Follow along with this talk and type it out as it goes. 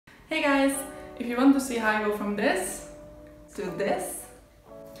Hey guys, if you want to see how I go from this to this,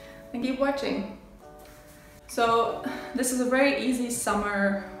 then keep watching. So this is a very easy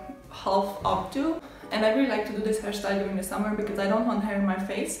summer half up to, and I really like to do this hairstyle during the summer because I don't want hair in my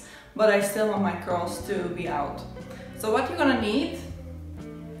face, but I still want my curls to be out. So what you're gonna need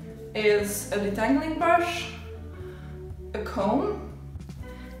is a detangling brush, a comb,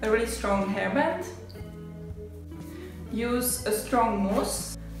 a really strong hairband, use a strong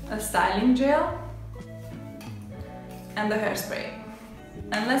mousse, a styling gel, and a hairspray.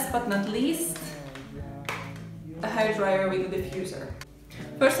 And last but not least, a hairdryer with a diffuser.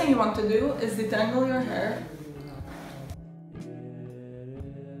 First thing you want to do is detangle your hair.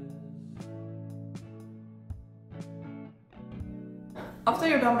 After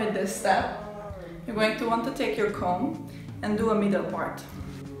you're done with this step, you're going to want to take your comb and do a middle part.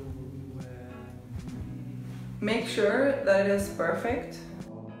 Make sure that it is perfect.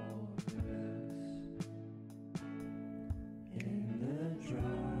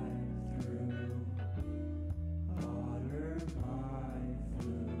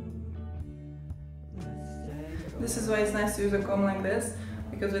 This is why it's nice to use a comb like this,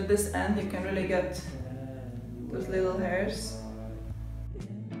 because with this end you can really get those little hairs.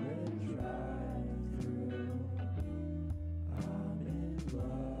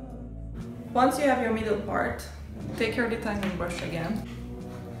 Once you have your middle part, take your detangling brush again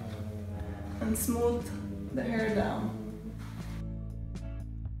and smooth the hair down.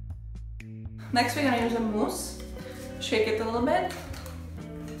 Next we're gonna use a mousse. Shake it a little bit,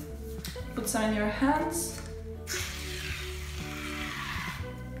 put some in your hands.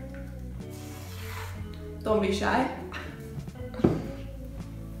 Don't be shy.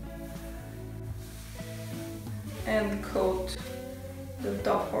 And coat the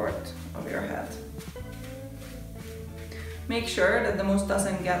top part of your head. Make sure that the mousse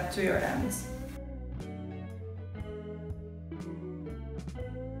doesn't get to your ends.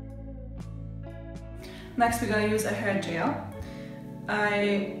 Next we're gonna use a hair gel.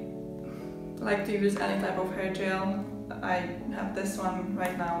 I like to use any type of hair gel. I have this one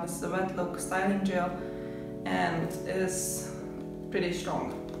right now. This is a wet look styling gel and it is pretty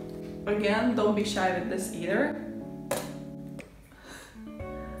strong. Again, don't be shy with this either.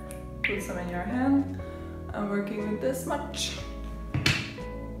 Put some in your hand. I'm working with this much.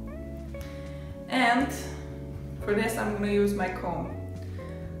 And for this I'm going to use my comb.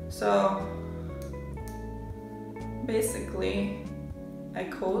 So basically I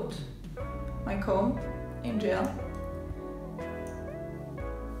coat my comb in gel.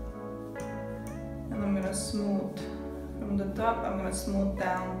 And I'm going to smooth from the top. I'm going to smooth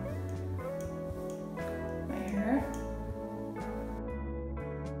down my hair.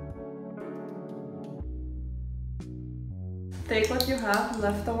 Take what you have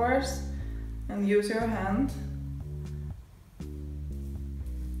leftovers and use your hand.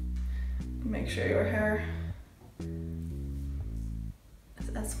 Make sure your hair is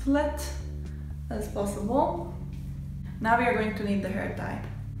as flat as possible. Now we are going to need the hair tie.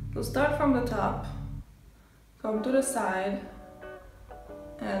 So start from the top, come to the side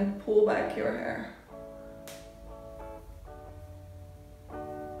and pull back your hair.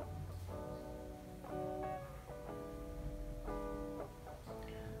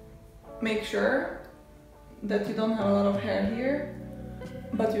 Make sure that you don't have a lot of hair here,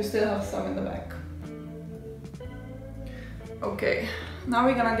 but you still have some in the back. Okay, now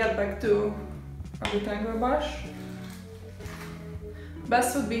we're gonna get back to our detangler brush.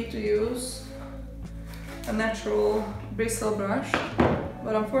 Best would be to use a natural bristle brush,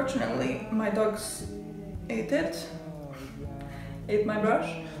 but unfortunately my dogs ate my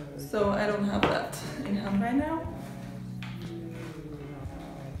brush, so I don't have that in hand right now.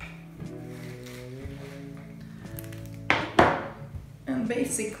 And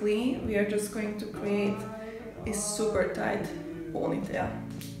basically we are just going to create a super tight ponytail.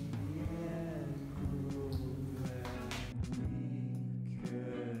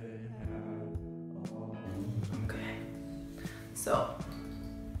 So,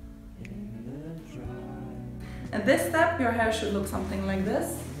 at this step your hair should look something like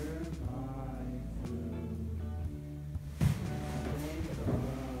this.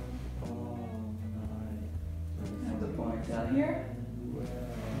 Have the ponytail here.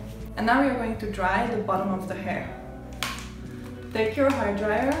 And now we are going to dry the bottom of the hair. Take your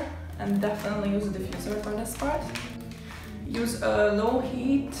hairdryer and definitely use a diffuser for this part. Use a low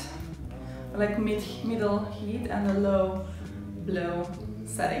heat, like middle heat, and a low blow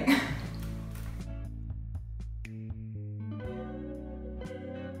setting.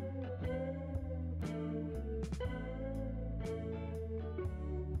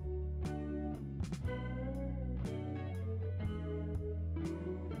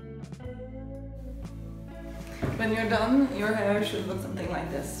 when you're done, your hair should look something like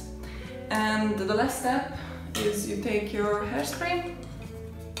this. And the last step is you take your hairspray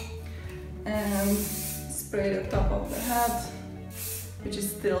and spray the top of the head, which is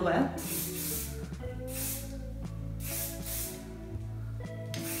still wet.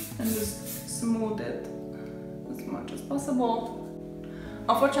 And just smooth it as much as possible.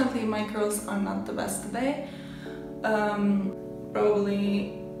 Unfortunately, my curls are not the best today.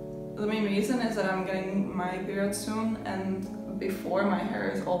 Probably the main reason is that I'm getting my period soon, and before my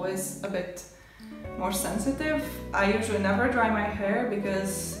hair is always a bit more sensitive. I usually never dry my hair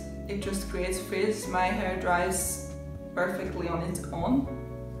because it just creates frizz. My hair dries perfectly on its own.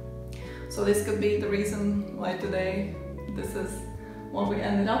 So this could be the reason why today this is what we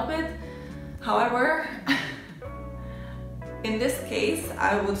ended up with. However, in this case,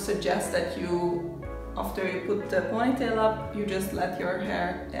 I would suggest that you, after you put the ponytail up, you just let your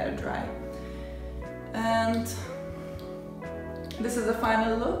hair air dry. And this is the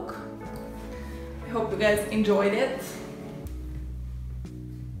final look. I hope you guys enjoyed it.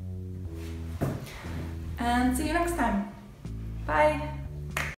 And see you next time. Bye!